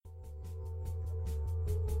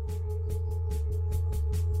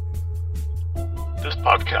This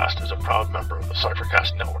podcast is a proud member of the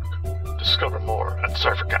Cyphercast Network. Discover more at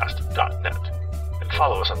cyphercast.net and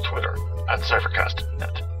follow us on Twitter at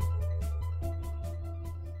cyphercastnet.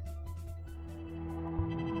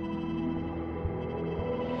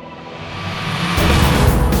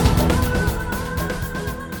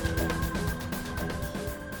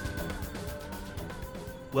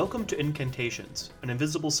 Welcome to Incantations, an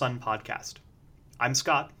Invisible Sun podcast. I'm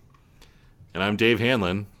Scott. And I'm Dave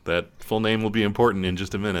Hanlon. That full name will be important in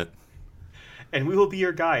just a minute. And we will be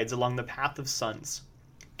your guides along the path of suns.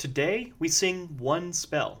 Today, we sing one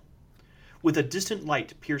spell. With a distant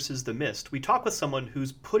light pierces the mist, we talk with someone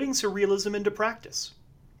who's putting surrealism into practice.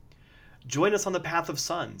 Join us on the path of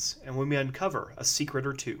suns, and we may uncover a secret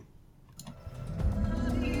or two.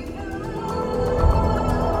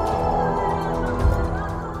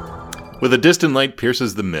 With a distant light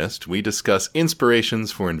pierces the mist, we discuss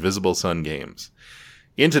inspirations for Invisible Sun games.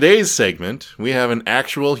 In today's segment, we have an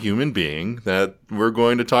actual human being that we're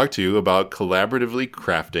going to talk to about collaboratively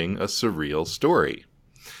crafting a surreal story.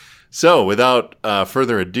 So, without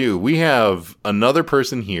further ado, we have another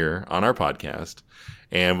person here on our podcast.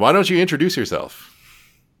 And why don't you introduce yourself?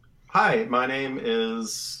 Hi, my name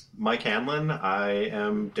is Mike Hanlon. I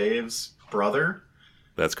am Dave's brother.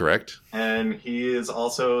 That's correct. And he is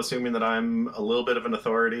also assuming that I'm a little bit of an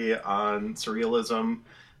authority on surrealism.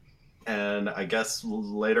 And I guess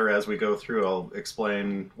later as we go through, I'll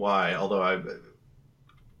explain why, although I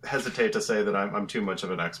hesitate to say that I'm too much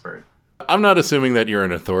of an expert. I'm not assuming that you're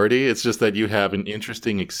an authority. It's just that you have an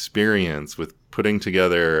interesting experience with putting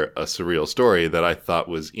together a surreal story that I thought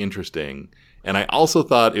was interesting. And I also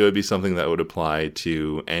thought it would be something that would apply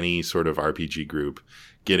to any sort of RPG group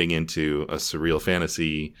getting into a surreal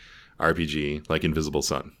fantasy RPG like Invisible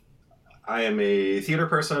Sun. I am a theater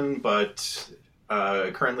person, but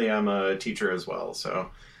currently I'm a teacher as well.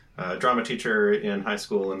 So drama teacher in high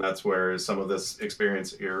school, and that's where some of this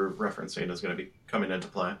experience you're referencing is going to be coming into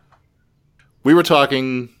play. We were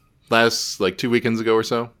talking last, 2 weekends ago or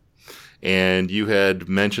so, and you had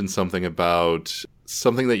mentioned something about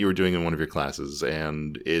something that you were doing in one of your classes,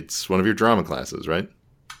 and it's one of your drama classes, right?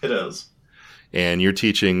 It is. And you're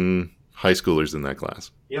teaching high schoolers in that class.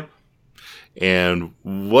 Yep. And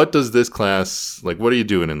what does this class, what are you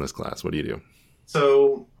doing in this class? What do you do?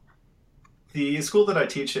 So the school that I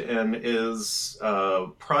teach in is a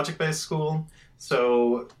project-based school.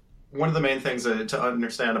 So one of the main things to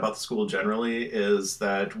understand about the school generally is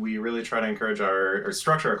that we really try to encourage or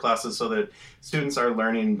structure our classes so that students are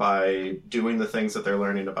learning by doing the things that they're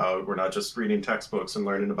learning about. We're not just reading textbooks and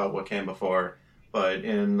learning about what came before, but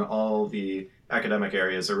in all the academic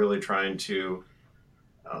areas are really trying to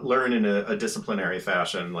learn in a disciplinary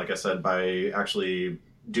fashion, like I said, by actually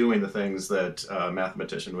doing the things that a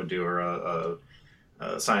mathematician would do or a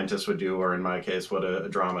scientist would do, or in my case, what a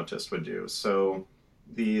dramatist would do. So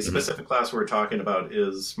the specific class we're talking about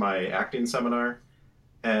is my acting seminar.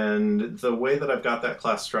 And the way that I've got that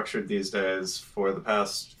class structured these days for the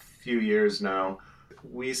past few years now,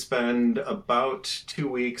 we spend about 2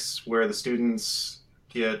 weeks where the students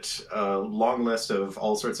get a long list of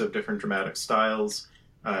all sorts of different dramatic styles.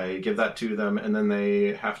 I give that to them, and then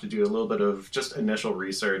they have to do a little bit of just initial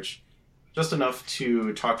research, just enough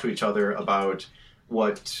to talk to each other about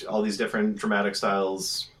what all these different dramatic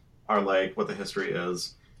styles are like, what the history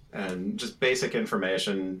is, and just basic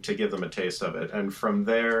information to give them a taste of it. And from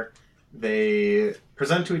there, they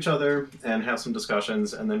present to each other and have some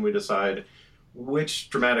discussions, and then we decide which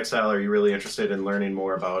dramatic style are you really interested in learning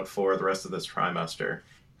more about for the rest of this trimester.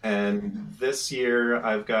 And this year,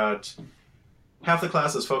 I've got half the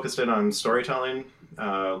class is focused in on storytelling,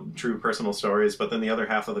 true personal stories, but then the other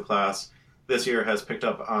half of the class this year has picked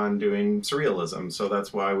up on doing surrealism. So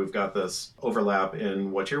that's why we've got this overlap in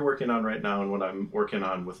what you're working on right now and what I'm working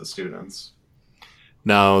on with the students.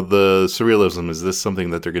 Now, the surrealism, is this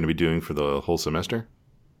something that they're going to be doing for the whole semester?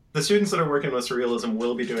 The students that are working with surrealism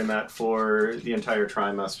will be doing that for the entire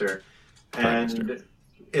trimester. And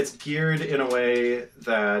it's geared in a way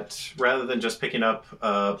that rather than just picking up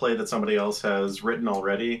a play that somebody else has written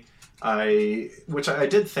already, which I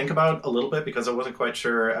did think about a little bit because I wasn't quite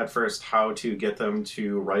sure at first how to get them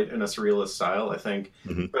to write in a surrealist style. I think,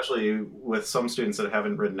 especially with some students that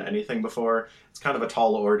haven't written anything before, it's kind of a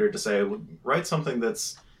tall order to say, write something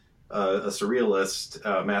that's a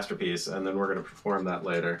surrealist masterpiece, and then we're going to perform that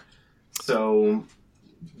later. So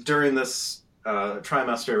during this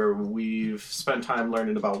trimester, we've spent time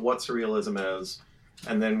learning about what surrealism is,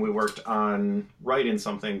 and then we worked on writing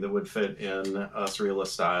something that would fit in a surrealist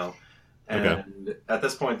style. And at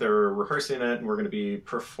this point, they're rehearsing it, and we're going to be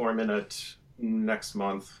performing it next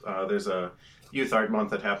month. There's a youth art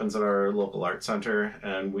month that happens at our local art center,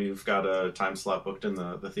 and we've got a time slot booked in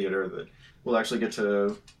the theater that we'll actually get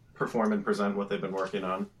to perform and present what they've been working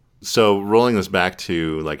on. So rolling this back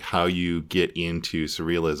to like how you get into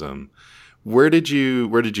surrealism, where did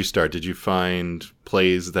you start? Did you find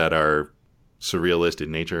plays that are surrealist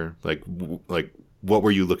in nature? Like what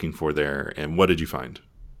were you looking for there, and what did you find?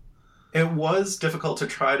 It was difficult to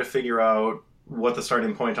try to figure out what the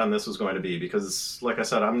starting point on this was going to be because, like I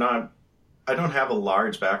said, I don't have a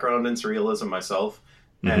large background in surrealism myself,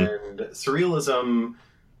 and surrealism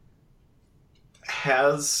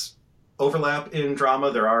has overlap in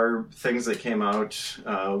drama. There are things that came out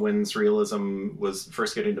when surrealism was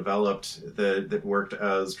first getting developed that worked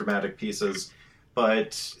as dramatic pieces,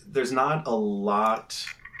 but there's not a lot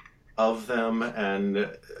of them, and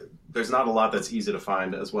there's not a lot that's easy to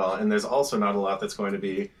find as well. And there's also not a lot that's going to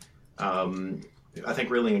be, I think,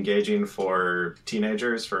 really engaging for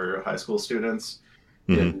teenagers, for high school students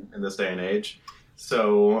in this day and age.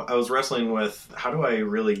 So I was wrestling with how do I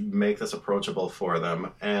really make this approachable for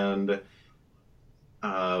them? And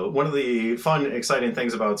one of the fun, exciting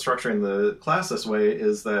things about structuring the class this way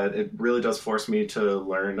is that it really does force me to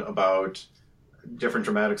learn about different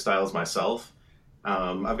dramatic styles myself.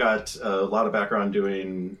 I've got a lot of background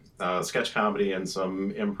doing sketch comedy and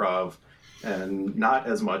some improv, and not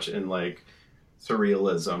as much in like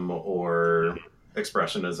surrealism or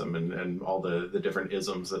expressionism and all the different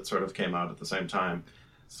isms that sort of came out at the same time.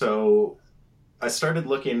 So I started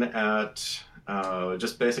looking at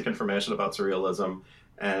just basic information about surrealism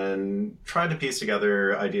and tried to piece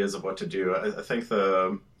together ideas of what to do. I think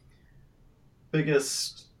the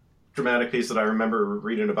biggest dramatic piece that I remember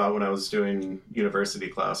reading about when I was doing university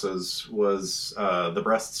classes was The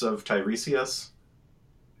Breasts of Tiresias.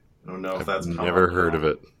 I don't know if that's never heard of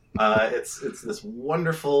it. It's this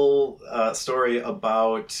wonderful story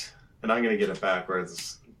about, and I'm going to get it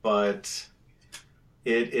backwards, but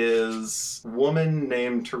it is a woman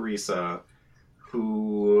named Teresa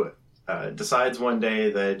who decides one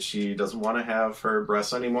day that she doesn't want to have her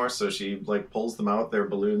breasts anymore, so she like pulls them out. They're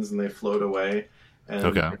balloons and they float away, and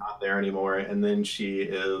they're not there anymore. And then she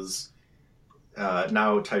is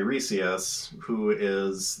now Tiresias, who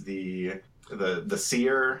is the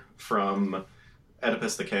seer from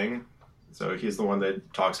Oedipus the King. So he's the one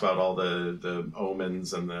that talks about all the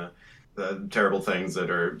omens and the terrible things that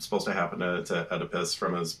are supposed to happen to Oedipus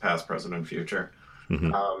from his past, present, and future.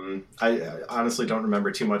 I honestly don't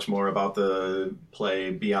remember too much more about the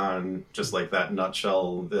play beyond just like that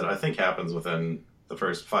nutshell that I think happens within the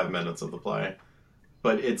first 5 minutes of the play.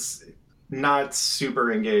 But it's not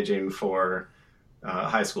super engaging for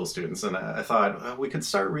high school students. And I thought we could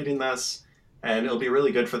start reading this, and it'll be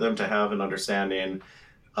really good for them to have an understanding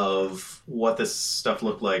of what this stuff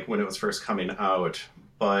looked like when it was first coming out.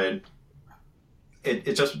 But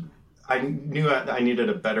it just, I knew I needed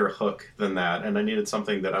a better hook than that, and I needed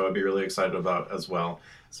something that I would be really excited about as well.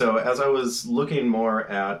 So as I was looking more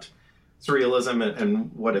at surrealism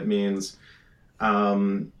and what it means,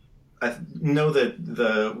 I know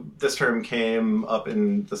that this term came up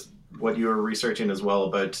in what you were researching as well,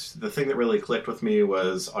 but the thing that really clicked with me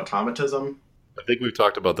was automatism. I think we've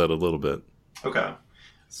talked about that a little bit. Okay.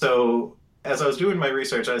 So as I was doing my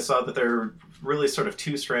research, I saw that there are really sort of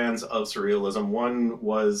two strands of surrealism. One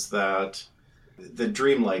was that the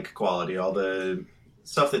dreamlike quality, all the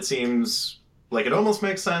stuff that seems like it almost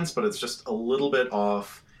makes sense, but it's just a little bit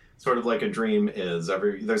off, sort of like a dream is.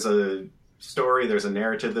 There's a story, there's a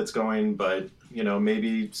narrative that's going, but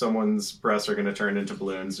maybe someone's breasts are going to turn into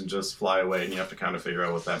balloons and just fly away, and you have to kind of figure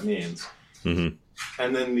out what that means.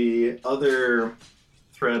 And then the other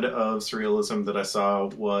thread of surrealism that I saw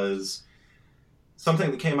was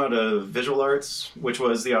something that came out of visual arts, which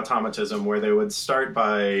was the automatism, where they would start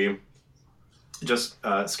by just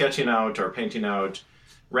sketching out or painting out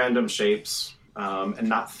random shapes and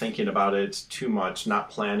not thinking about it too much, not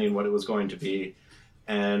planning what it was going to be.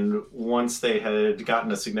 And once they had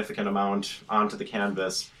gotten a significant amount onto the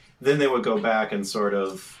canvas, then they would go back and sort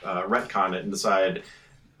of retcon it and decide,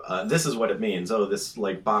 this is what it means. Oh, this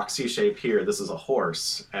like boxy shape here, this is a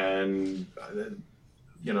horse. And,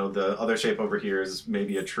 the other shape over here is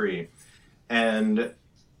maybe a tree. And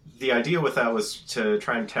the idea with that was to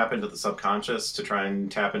try and tap into the subconscious, to try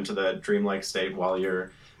and tap into that dreamlike state while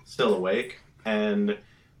you're still awake. And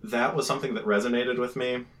that was something that resonated with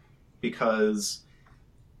me because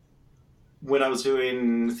when I was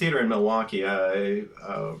doing theater in Milwaukee, I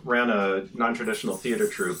ran a non-traditional theater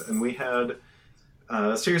troupe, and we had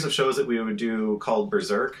a series of shows that we would do called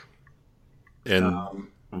Berserk. And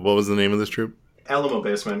what was the name of this troupe? Alamo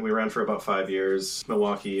Basement, we ran for about 5 years.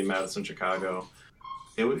 Milwaukee, Madison, Chicago.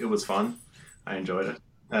 It was fun. I enjoyed it.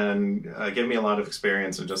 And gave me a lot of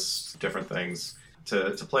experience in just different things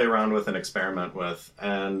to play around with and experiment with.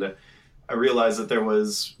 And I realized that there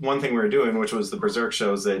was one thing we were doing, which was the Berserk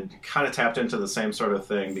shows that kind of tapped into the same sort of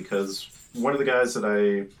thing, because one of the guys that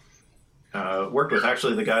I worked with,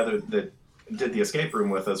 actually the guy that did the escape room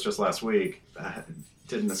with us just last week,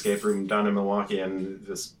 did an escape room down in Milwaukee, and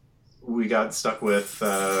we got stuck with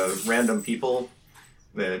random people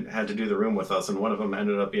that had to do the room with us, and one of them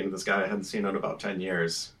ended up being this guy I hadn't seen in about 10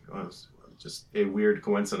 years. It was just a weird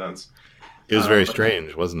coincidence. It was very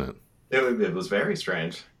strange, wasn't it? It was very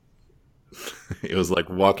strange. It was like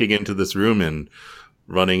walking into this room and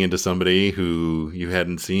running into somebody who you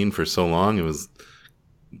hadn't seen for so long. It was,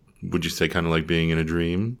 would you say, kind of like being in a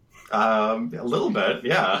dream? A little bit,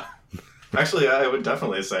 yeah. Actually, I would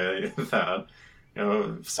definitely say that.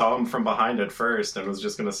 Saw him from behind at first and was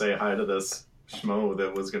just going to say hi to this schmo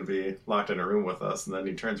that was going to be locked in a room with us, and then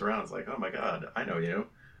he turns around and is like, oh my god, I know you.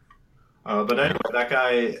 But anyway, that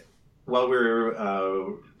guy, while we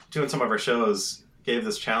were doing some of our shows, gave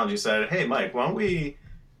this challenge. He said, hey Mike, why don't we,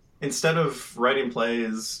 instead of writing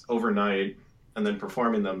plays overnight and then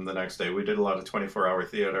performing them the next day, we did a lot of 24-hour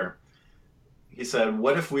theater. He said,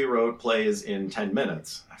 what if we wrote plays in 10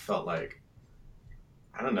 minutes? I felt like,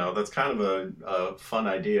 I don't know, that's kind of a fun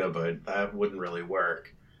idea, but that wouldn't really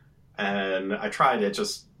work. And I tried it.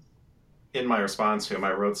 Just in my response to him,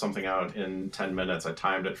 I wrote something out in 10 minutes. I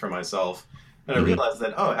timed it for myself. And I realized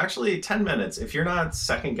that, actually 10 minutes, if you're not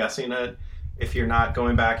second guessing it, if you're not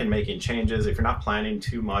going back and making changes, if you're not planning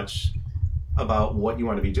too much about what you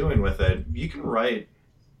want to be doing with it, you can write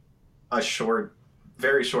a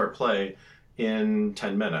very short play in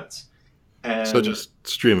 10 minutes. And so just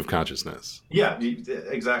stream of consciousness. Yeah,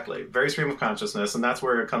 exactly. Very stream of consciousness. And that's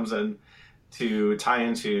where it comes in to tie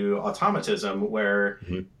into automatism, where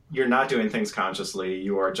you're not doing things consciously.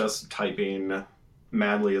 You are just typing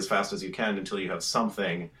madly as fast as you can until you have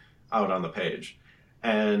something out on the page.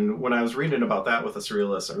 And when I was reading about that with the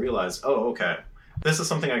Surrealists, I realized, okay, this is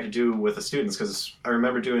something I could do with the students, because I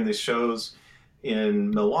remember doing these shows in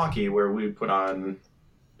Milwaukee where we put on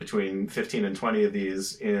between 15 and 20 of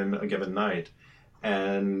these in a given night.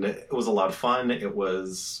 And it was a lot of fun. It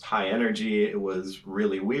was high energy. It was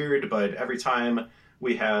really weird. But every time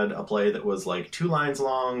we had a play that was like 2 lines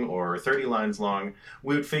long or 30 lines long,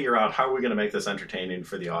 we would figure out, how are we going to make this entertaining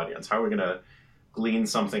for the audience? How are we going to glean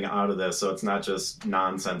something out of this so it's not just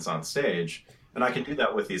nonsense on stage? And I can do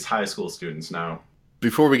that with these high school students now.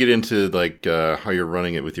 Before we get into like how you're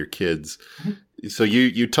running it with your kids, so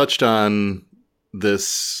you touched on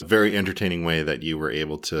this very entertaining way that you were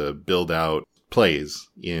able to build out plays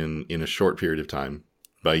in a short period of time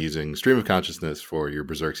by using stream of consciousness for your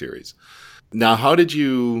Berserk series. Now, how did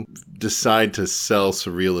you decide to sell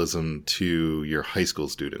surrealism to your high school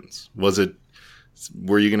students?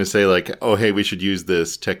 Were you going to say like, oh, hey, we should use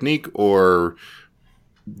this technique, or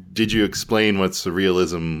did you explain what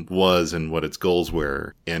surrealism was and what its goals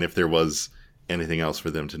were, and if there was anything else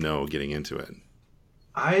for them to know getting into it?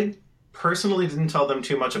 I personally didn't tell them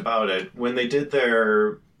too much about it. When they did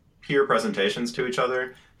their peer presentations to each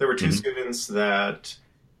other, there were 2 students that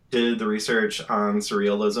did the research on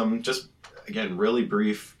surrealism. Just, again, really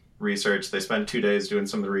brief research. They spent 2 days doing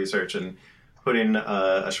some of the research and putting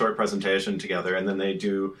a short presentation together, and then they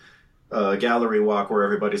do a gallery walk where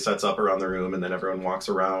everybody sets up around the room, and then everyone walks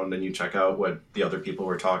around and you check out what the other people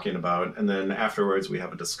were talking about. And then afterwards we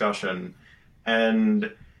have a discussion.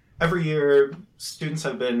 And every year students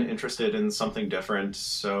have been interested in something different.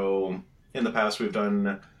 So in the past we've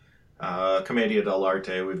done Commedia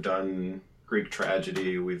dell'arte, we've done Greek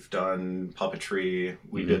tragedy, we've done puppetry,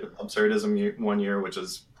 we did absurdism one year, which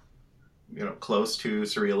is close to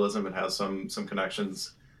surrealism. It has some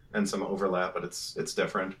connections and some overlap, but it's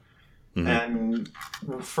different. And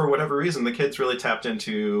for whatever reason, the kids really tapped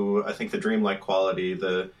into, I think, the dreamlike quality.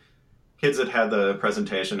 The kids that had the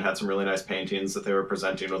presentation had some really nice paintings that they were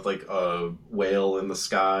presenting with, like a whale in the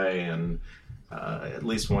sky and at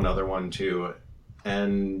least one other one too.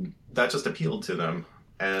 And that just appealed to them.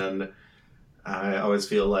 And I always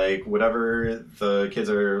feel like whatever the kids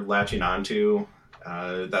are latching onto,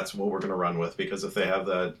 that's what we're going to run with, because if they have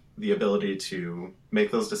the ability to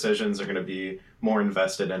make those decisions, they're going to be more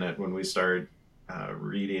invested in it when we start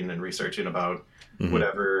reading and researching about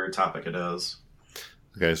whatever topic it is.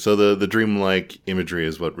 Okay, so the dreamlike imagery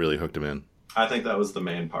is what really hooked them in. I think that was the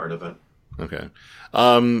main part of it. Okay.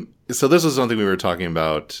 So this was something we were talking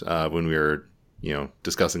about when we were,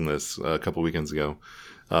 discussing this a couple weekends ago.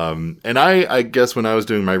 And I guess when I was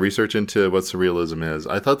doing my research into what surrealism is,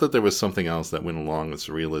 I thought that there was something else that went along with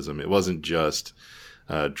surrealism. It wasn't just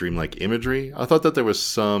dreamlike imagery. I thought that there was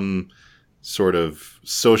some sort of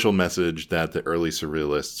social message that the early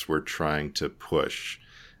surrealists were trying to push.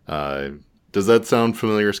 Does that sound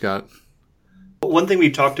familiar, Scott? One thing we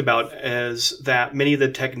talked about is that many of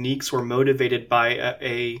the techniques were motivated by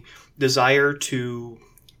a desire to,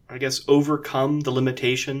 I guess, overcome the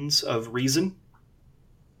limitations of reason.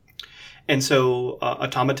 And so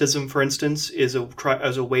automatism, for instance, is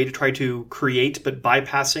a way to try to create, but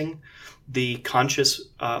bypassing the conscious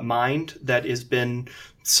mind that has been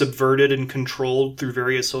subverted and controlled through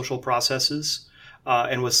various social processes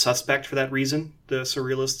and was suspect for that reason, the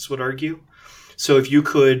surrealists would argue. So if you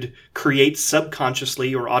could create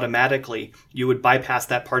subconsciously or automatically, you would bypass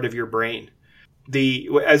that part of your brain.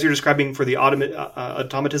 As you're describing for the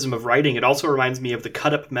automatism of writing, it also reminds me of the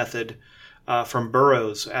cut-up method from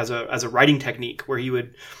Burroughs as a writing technique, where he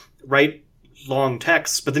would write long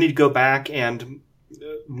texts, but then he'd go back and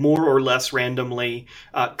more or less randomly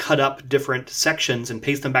cut up different sections and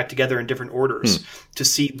paste them back together in different orders to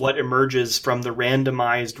see what emerges from the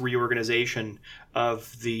randomized reorganization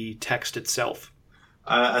of the text itself.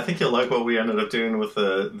 I think you'll like what we ended up doing with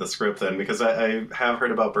the script then, because I have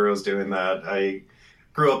heard about Burroughs doing that. I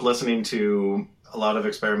grew up listening to a lot of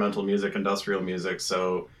experimental music, industrial music,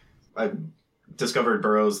 so I discovered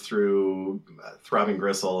Burroughs through Throbbing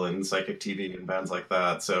Gristle and Psychic TV and bands like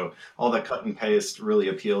that. So all that cut and paste really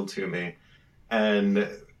appealed to me. And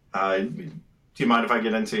do you mind if I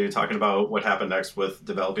get into talking about what happened next with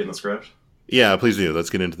developing the script? Yeah, please do. Let's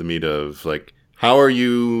get into the meat of how are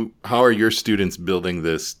your students building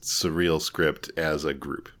this surreal script as a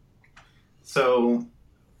group? So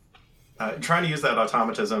trying to use that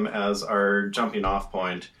automatism as our jumping off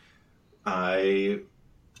point, I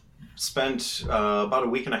spent about a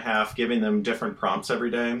week and a half giving them different prompts every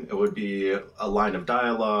day. It would be a line of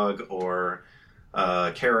dialogue or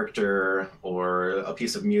a character or a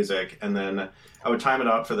piece of music, and then I would time it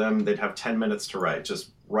out for them. They'd have 10 minutes to write. Just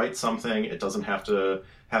write something. It doesn't have to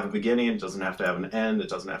have a beginning. It doesn't have to have an end. It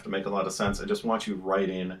doesn't have to make a lot of sense. I just want you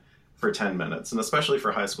writing for 10 minutes. And especially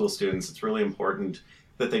for high school students, it's really important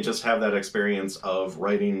that they just have that experience of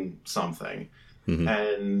writing something. Mm-hmm.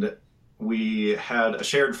 And we had a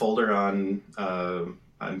shared folder on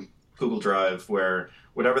Google Drive where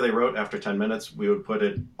whatever they wrote after 10 minutes, we would put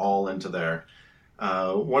it all into there.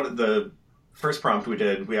 One of the first prompt we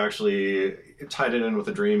did, we actually tied it in with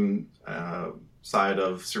the dream side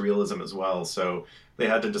of surrealism as well. So they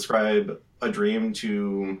had to describe a dream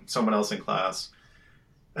to someone else in class,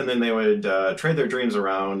 and then they would trade their dreams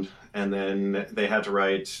around, and then they had to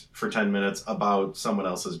write for 10 minutes about someone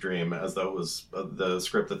else's dream as though it was the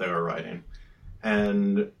script that they were writing.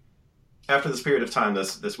 And after this period of time,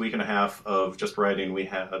 this week and a half of just writing, we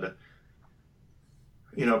had,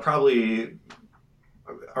 probably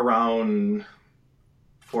around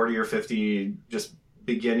 40 or 50 just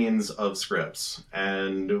beginnings of scripts.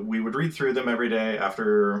 And we would read through them every day.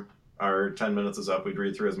 After our 10 minutes is up, we'd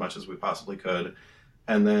read through as much as we possibly could.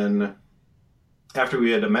 And then after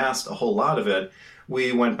we had amassed a whole lot of it,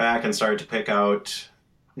 we went back and started to pick out,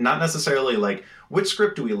 not necessarily which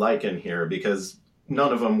script do we like in here, because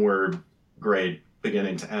none of them were great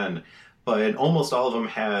beginning to end, but almost all of them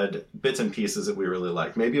had bits and pieces that we really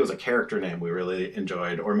liked. Maybe it was a character name we really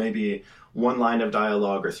enjoyed, or maybe one line of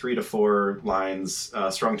dialogue or 3 to 4 lines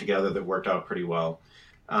strung together that worked out pretty well,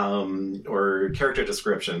 or character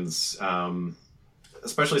descriptions.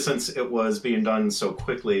 Especially since it was being done so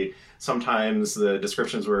quickly, sometimes the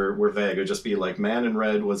descriptions were vague. It would just be like Man in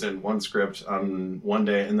Red was in one script on one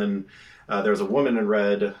day, and then there was a Woman in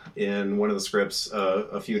Red in one of the scripts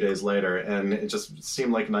a few days later, and it just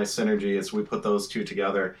seemed like a nice synergy as we put those two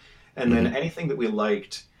together. And then anything that we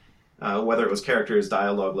liked, whether it was characters,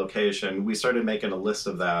 dialogue, location, we started making a list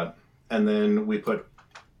of that, and then we put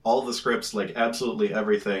all the scripts, absolutely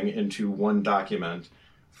everything, into one document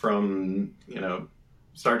from,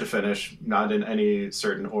 start to finish, not in any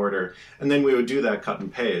certain order. And then we would do that cut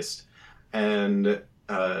and paste. And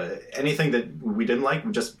anything that we didn't like,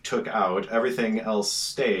 we just took out. Everything else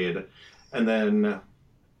stayed. And then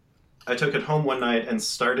I took it home one night and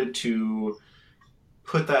started to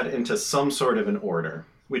put that into some sort of an order.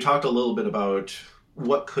 We talked a little bit about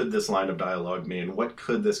what could this line of dialogue mean? What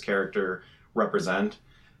could this character represent?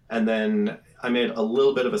 And then I made a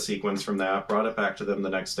little bit of a sequence from that, brought it back to them the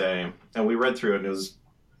next day, and we read through it, and it was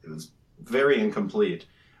very incomplete,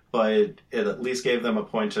 but it at least gave them a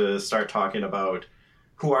point to start talking about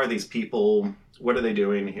who are these people, what are they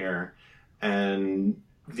doing here, and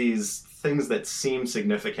these things that seem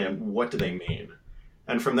significant, what do they mean?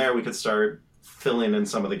 And from there, we could start filling in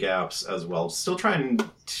some of the gaps as well. Still trying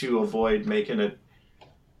to avoid making it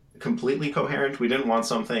completely coherent. We didn't want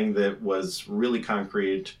something that was really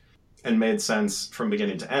concrete and made sense from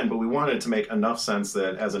beginning to end, but we wanted to make enough sense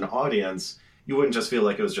that as an audience, you wouldn't just feel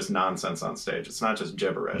like it was just nonsense on stage. It's not just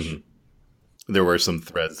gibberish. Mm-hmm. There were some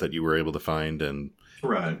threads that you were able to find. And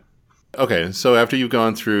Right. Okay, so after you've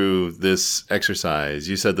gone through this exercise,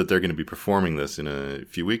 you said that they're going to be performing this in a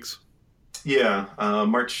few weeks? Yeah,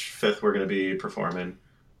 March 5th we're going to be performing.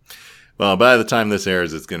 Well, by the time this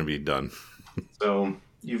airs, it's going to be done. So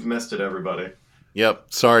you've missed it, everybody. Yep.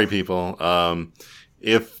 Sorry, people.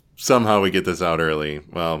 If somehow we get this out early,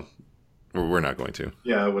 well, we're not going to.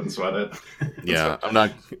 Yeah, I wouldn't sweat it. Yeah,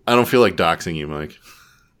 I don't feel like doxing you, Mike.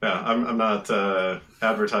 Yeah, I'm not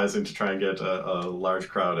advertising to try and get a large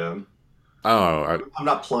crowd in. Oh, I'm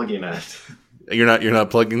not plugging it. You're not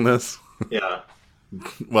plugging this? Yeah.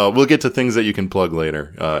 Well, we'll get to things that you can plug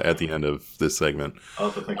later at the end of this segment. I'll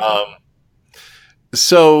have to think about it.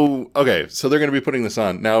 So they're going to be putting this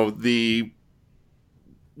on. Now,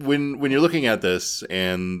 when you're looking at this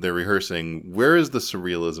and they're rehearsing, where is the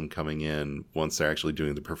surrealism coming in once they're actually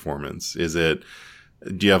doing the performance?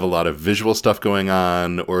 Do you have a lot of visual stuff going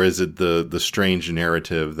on, or is it the strange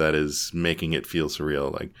narrative that is making it feel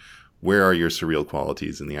surreal? Like, where are your surreal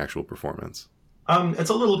qualities in the actual performance? It's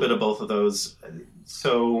a little bit of both of those.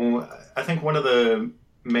 So I think one of the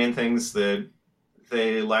main things that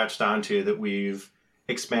they latched onto that we've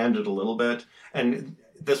expanded a little bit, and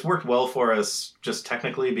this worked well for us just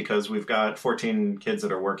technically because we've got 14 kids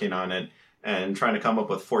that are working on it, and trying to come up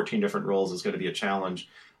with 14 different roles is going to be a challenge.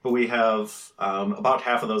 But we have about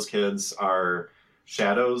half of those kids are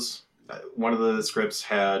shadows. One of the scripts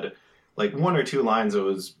had like 1 or 2 lines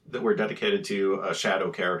that were dedicated to a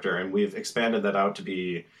shadow character, and we've expanded that out to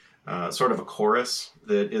be sort of a chorus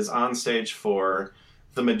that is on stage for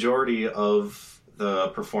the majority of the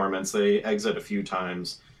performance. They exit a few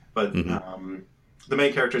times, but the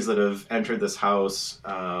main characters that have entered this house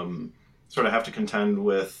sort of have to contend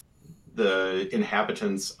with the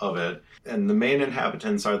inhabitants of it. And the main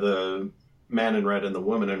inhabitants are the man in red and the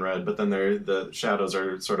woman in red, but then the shadows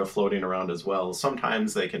are sort of floating around as well.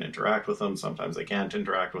 Sometimes they can interact with them, sometimes they can't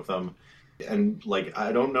interact with them. And like,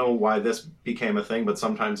 I don't know why this became a thing, but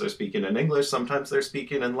sometimes they're speaking in English, sometimes they're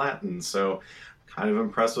speaking in Latin. So kind of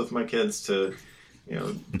impressed with my kids to,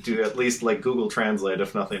 do at least like Google Translate,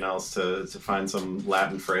 if nothing else, to find some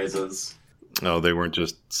Latin phrases. Oh, they weren't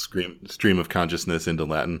just stream of consciousness into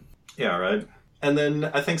Latin. Yeah, right. And then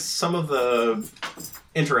I think some of the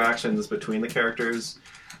interactions between the characters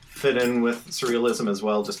fit in with surrealism as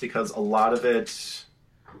well, just because a lot of it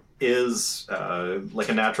is like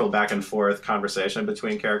a natural back and forth conversation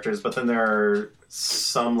between characters, but then there are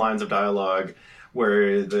some lines of dialogue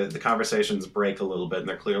where the conversations break a little bit and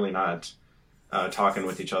they're clearly not talking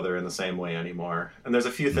with each other in the same way anymore. And there's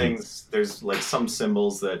a few things, there's like some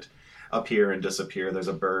symbols that appear and disappear. There's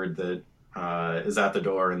a bird that is at the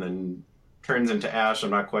door and then turns into ash. I'm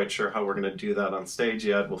not quite sure how we're going to do that on stage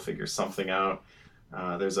yet. We'll figure something out.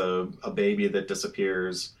 There's a baby that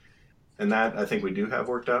disappears. And that I think we do have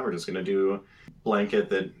worked out. We're just going to do a blanket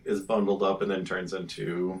that is bundled up and then turns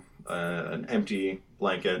into an empty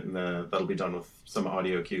blanket. And that'll be done with some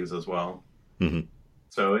audio cues as well. Mm-hmm.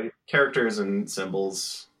 So characters and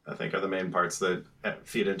symbols, I think, are the main parts that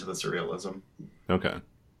feed into the surrealism. Okay.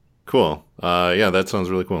 Cool. Yeah, that sounds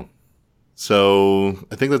really cool. So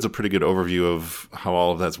I think that's a pretty good overview of how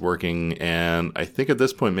all of that's working. And I think at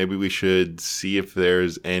this point, maybe we should see if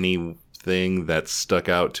there's anything that stuck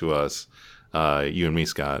out to us, you and me,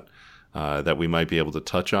 Scott, that we might be able to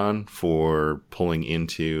touch on for pulling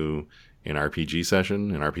into an RPG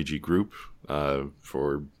session, an RPG group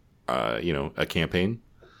for, a campaign.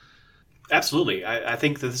 Absolutely. I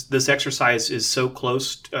think this exercise is so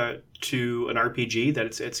close to an RPG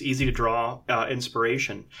that it's easy to draw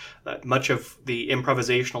inspiration. Much of the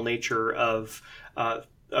improvisational nature of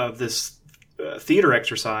this theater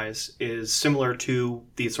exercise is similar to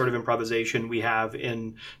the sort of improvisation we have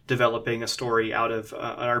in developing a story out of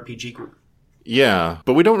an RPG group. Yeah,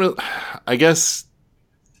 but we don't really... I guess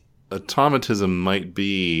automatism might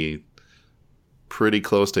be pretty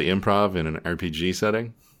close to improv in an RPG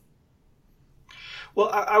setting. Well,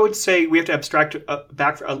 I would say we have to abstract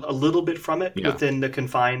back a little bit from it within the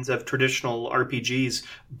confines of traditional RPGs,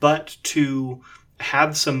 but to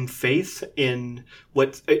have some faith in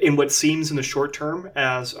what seems in the short term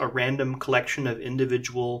as a random collection of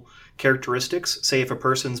individual characteristics. Say if a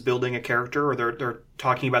person's building a character, or they're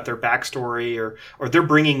talking about their backstory, or they're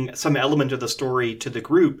bringing some element of the story to the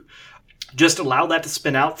group, just allow that to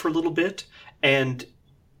spin out for a little bit, and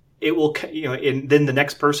it will, and then the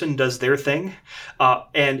next person does their thing.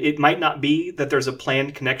 And it might not be that there's a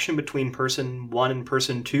planned connection between person 1 and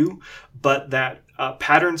person 2, but that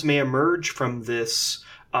patterns may emerge from this.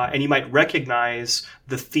 And you might recognize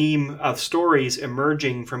the theme of stories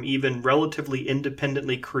emerging from even relatively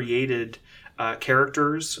independently created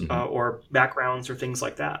characters or backgrounds or things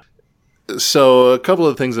like that. So a couple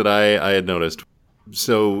of things that I had noticed.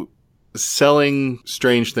 So selling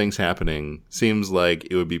strange things happening seems like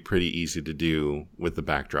it would be pretty easy to do with the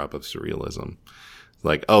backdrop of surrealism.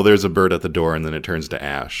 Like, oh, there's a bird at the door and then it turns to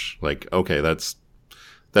ash. Like, okay, that's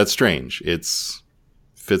strange. It's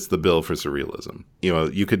fits the bill for surrealism.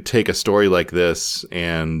 You could take a story like this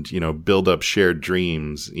and, build up shared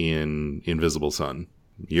dreams in Invisible Sun.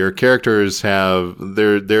 Your characters have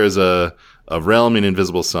there's a realm in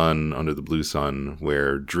Invisible Sun under the Blue Sun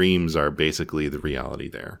where dreams are basically the reality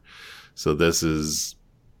there. So this is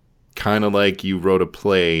kind of like you wrote a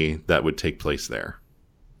play that would take place there.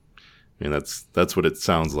 I mean, that's what it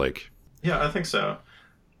sounds like. Yeah, I think so.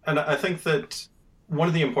 And I think that one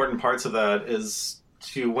of the important parts of that is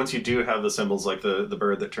to, once you do have the symbols like the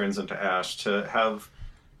bird that turns into ash, to have,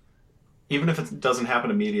 even if it doesn't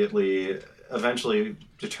happen immediately, eventually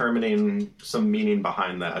determining some meaning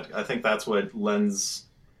behind that. I think that's what lends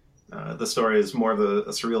the story is more of a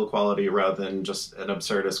surreal quality rather than just an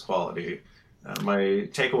absurdist quality. My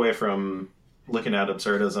takeaway from looking at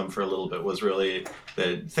absurdism for a little bit was really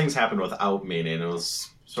that things happen without meaning. It was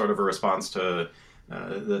sort of a response to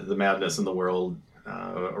the madness in the world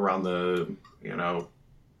around the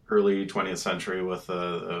early 20th century with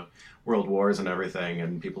the world wars and everything,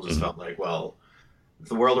 and people just felt like, well, if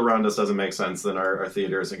the world around us doesn't make sense, then our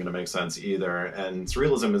theater isn't going to make sense either. And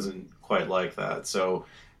surrealism isn't quite like that. So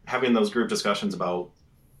having those group discussions about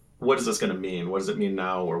what is this going to mean? What does it mean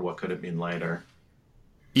now, or what could it mean later?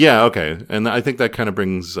 Yeah, okay. And I think that kind of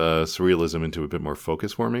brings surrealism into a bit more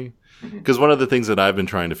focus for me. Because one of the things that I've been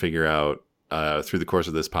trying to figure out through the course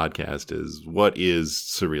of this podcast is, what is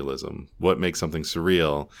surrealism? What makes something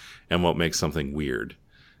surreal, and what makes something weird?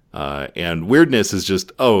 And weirdness is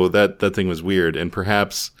just, oh, that thing was weird. And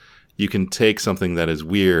perhaps you can take something that is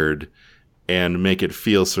weird and make it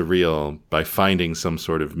feel surreal by finding some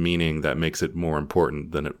sort of meaning that makes it more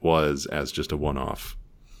important than it was as just a one-off.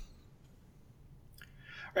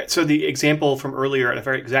 Right. So the example from earlier, I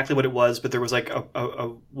forget exactly what it was, but there was like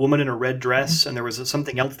a woman in a red dress, and there was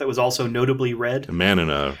something else that was also notably red. A man in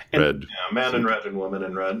a red. Yeah, man in red and woman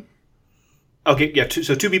in red. Okay, yeah.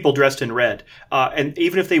 So two people dressed in red, and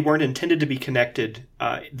even if they weren't intended to be connected,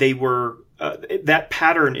 they were. That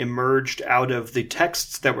pattern emerged out of the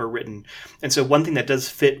texts that were written. And so one thing that does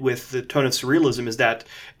fit with the tone of surrealism is that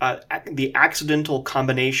the accidental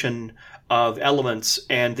combination of elements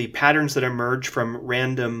and the patterns that emerge from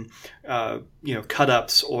random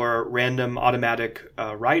cut-ups or random automatic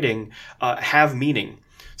writing have meaning.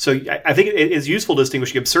 So I think it is useful to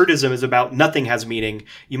distinguish. Absurdism is about nothing has meaning.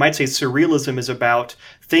 You might say surrealism is about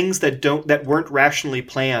things that weren't rationally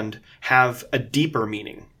planned have a deeper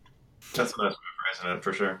meaning. That's a nice way of phrasing it,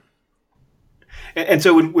 for sure. And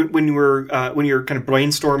so when you're kind of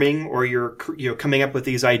brainstorming or you're coming up with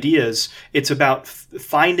these ideas, it's about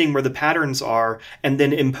finding where the patterns are and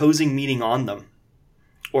then imposing meaning on them.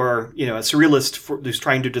 Or a surrealist who's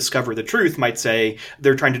trying to discover the truth might say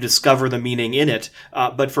they're trying to discover the meaning in it.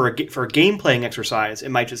 But for a game playing exercise, it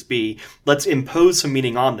might just be, let's impose some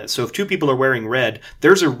meaning on this. So if two people are wearing red,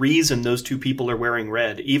 there's a reason those two people are wearing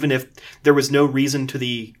red, even if there was no reason to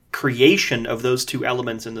the creation of those two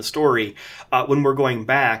elements in the story. When we're going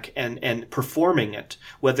back and performing it,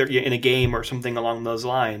 whether in a game or something along those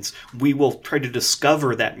lines, we will try to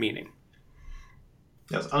discover that meaning.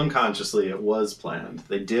 Yes, unconsciously it was planned.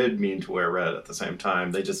 They did mean to wear red at the same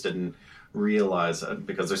time. They just didn't realize it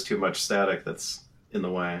because there's too much static that's in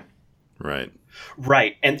the way. Right.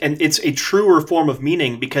 Right. And it's a truer form of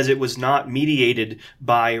meaning because it was not mediated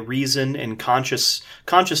by reason and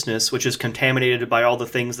consciousness, which is contaminated by all the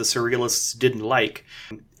things the surrealists didn't like.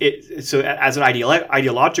 So as an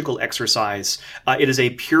ideological exercise, it is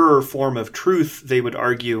a purer form of truth, they would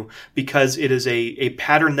argue, because it is a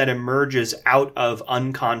pattern that emerges out of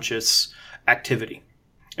unconscious activity.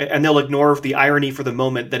 And they'll ignore the irony for the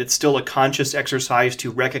moment that it's still a conscious exercise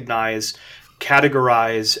to recognize,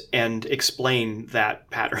 categorize, and explain that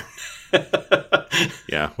pattern.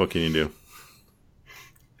 Yeah, what can you do?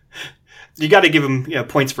 You got to give them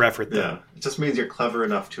points for effort, though. Yeah, it just means you're clever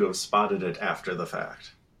enough to have spotted it after the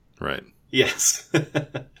fact. Right. Yes.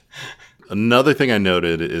 Another thing I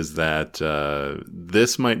noted is that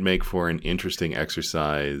this might make for an interesting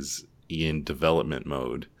exercise in development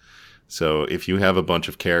mode. So if you have a bunch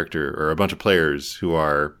of players who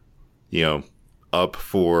are up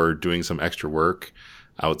for doing some extra work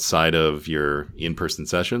outside of your in-person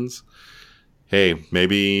sessions, hey,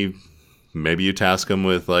 maybe you task them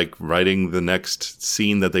with like writing the next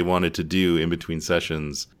scene that they wanted to do in between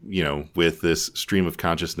sessions, with this stream of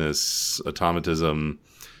consciousness automatism,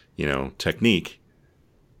 technique,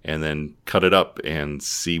 and then cut it up and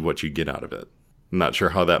see what you get out of it. I'm not sure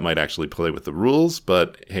how that might actually play with the rules,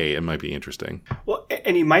 but hey, it might be interesting. Well,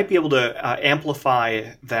 and you might be able to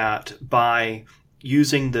amplify that by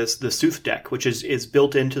using the Sooth deck, which is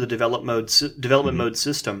built into the development mode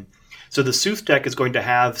system. So the Sooth deck is going to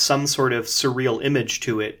have some sort of surreal image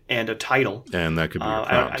to it and a title. And that could be your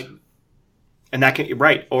prompt. And that can,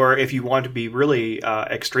 right. Or if you want to be really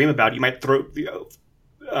extreme about it, you might throw,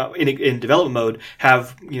 in development mode,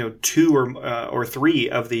 have, 2 or 3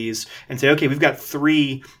 of these and say, okay, we've got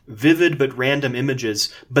 3 vivid but random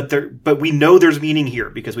images, but we know there's meaning here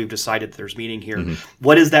because we've decided there's meaning here. Mm-hmm.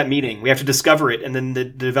 What is that meaning? We have to discover it. And then the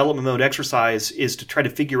development mode exercise is to try to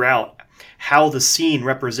figure out how the scene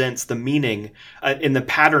represents the meaning in the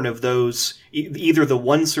pattern of those, either the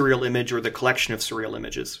one surreal image or the collection of surreal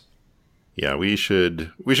images. Yeah, we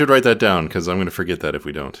should write that down because I'm going to forget that if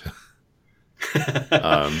we don't.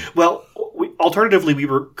 Well, alternatively, we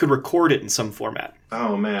could record it in some format.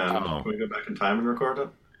 Oh man, can we go back in time and record it?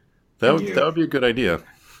 That would be a good idea.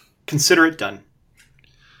 Consider it done.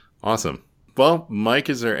 Awesome. Well, Mike,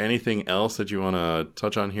 is there anything else that you want to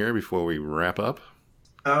touch on here before we wrap up?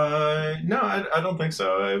 No, I don't think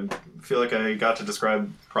so. I feel like I got to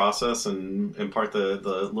describe process and impart the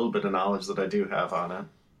little bit of knowledge that I do have on it.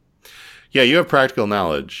 Yeah, you have practical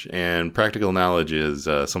knowledge, and practical knowledge is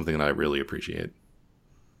something that I really appreciate.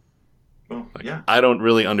 Well, yeah. I don't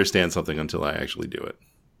really understand something until I actually do it.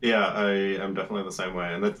 Yeah, I am definitely the same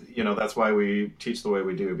way. And that's why we teach the way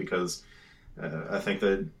we do, because I think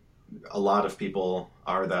that a lot of people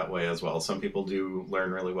are that way as well. Some people do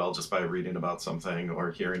learn really well just by reading about something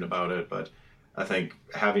or hearing about it, but I think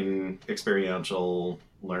having experiential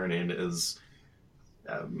learning is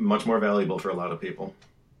much more valuable for a lot of people.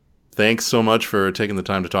 Thanks so much for taking the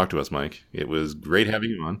time to talk to us, Mike. It was great having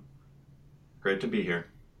you on. Great to be here.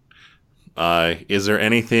 Is there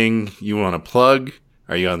anything you want to plug?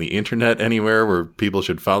 Are you on the internet anywhere where people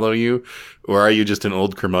should follow you? Or are you just an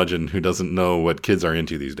old curmudgeon who doesn't know what kids are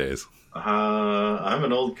into these days? I'm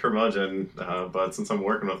an old curmudgeon, but since I'm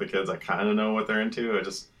working with the kids, I kind of know what they're into. I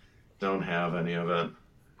just don't have any of it.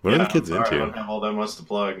 What are the kids into? I don't have all that much to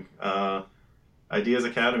plug. Ideas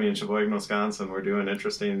Academy in Sheboygan, Wisconsin. We're doing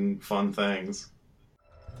interesting, fun things.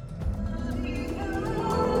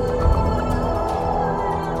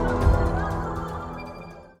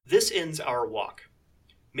 This ends our walk.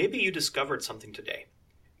 Maybe you discovered something today.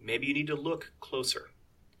 Maybe you need to look closer.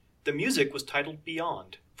 The music was titled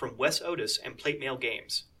Beyond from Wes Otis and Plate Mail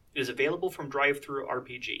Games. It is available from Drive-Thru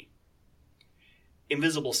RPG.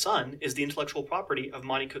 Invisible Sun is the intellectual property of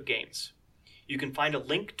Monty Cook Games. You can find a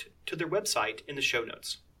link to their website in the show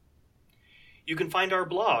notes. You can find our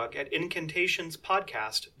blog at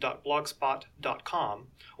incantationspodcast.blogspot.com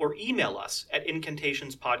or email us at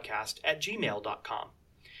incantationspodcast@gmail.com.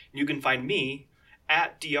 You can find me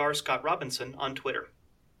at Dr. Scott Robinson on Twitter.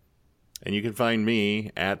 And you can find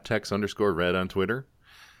me at Tex_Red on Twitter.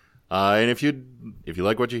 And if you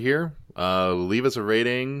like what you hear, leave us a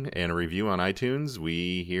rating and a review on iTunes.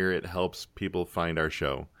 We hear it helps people find our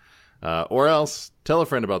show. Or else tell a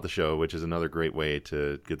friend about the show, which is another great way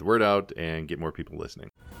to get the word out and get more people listening.